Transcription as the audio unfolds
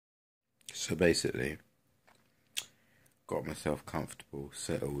So basically, got myself comfortable,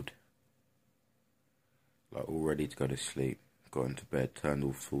 settled, like all ready to go to sleep. Got into bed, turned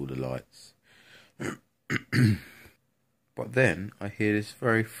off all the lights. But then I hear this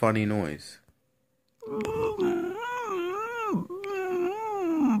very funny noise.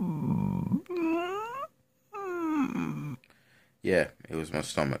 Yeah, it was my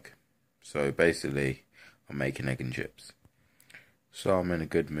stomach. So basically, I'm making egg and chips. So I'm in a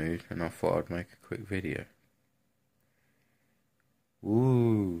good mood and I thought I'd make a quick video.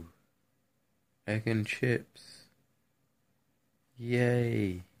 Ooh, egg and chips.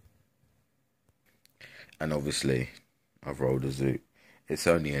 Yay. And obviously, I've rolled a Zoot. It's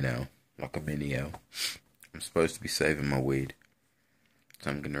only an L, like a mini L. I'm supposed to be saving my weed,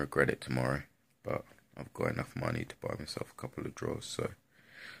 so I'm going to regret it tomorrow. But I've got enough money to buy myself a couple of draws, so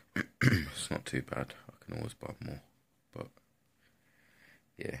it's not too bad. I can always buy more. But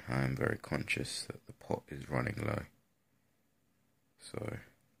yeah, I am very conscious that the pot is running low. So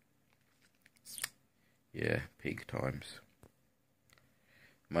yeah, peak times.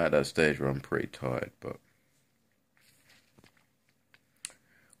 I'm at that stage where I'm pretty tired, but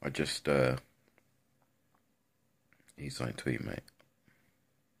I just eat something to eat, mate.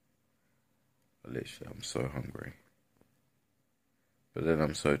 Literally, I'm so hungry. But then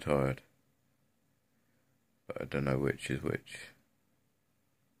I'm so tired. But I don't know which is which.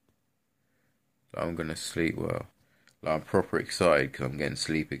 So I'm gonna sleep well. Like, I'm proper excited because I'm getting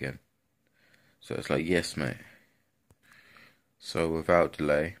sleep again. So it's like, yes, mate. So without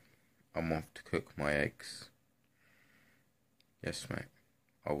delay, I'm off to cook my eggs. Yes, mate.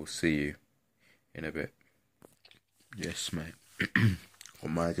 I will see you in a bit. Yes, mate. Got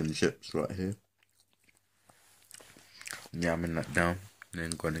my egg and chips right here. Yamming that down. And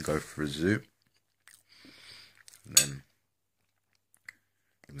then going to go for a Zoot. And then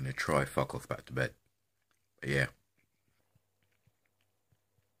I'm going to try fuck off back to bed. But yeah.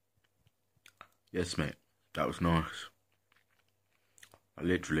 Yes, mate. That was nice. I'm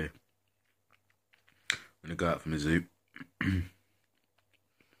going to go out for my Zoot.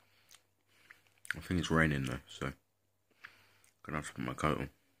 I think it's raining though, so I'm gonna have to put my coat on.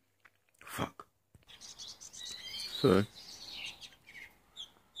 Fuck. So,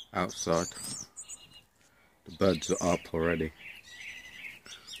 outside, the birds are up already.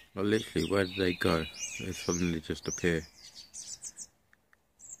 But literally, where did they go? They suddenly just appear.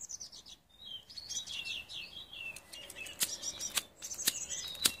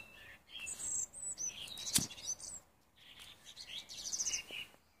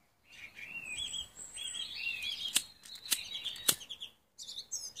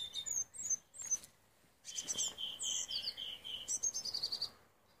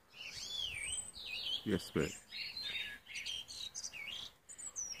 Yes, mate.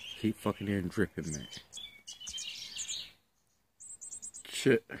 Keep fucking hearing dripping, mate.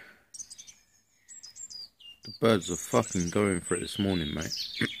 Shit. The birds are fucking going for it this morning, mate.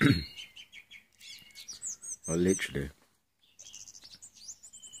 Oh, literally.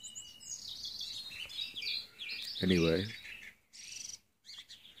 Anyway,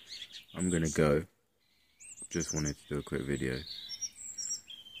 I'm gonna go. Just wanted to do a quick video.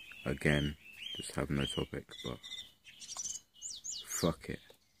 Again, just have no topic, but fuck it.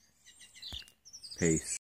 Peace.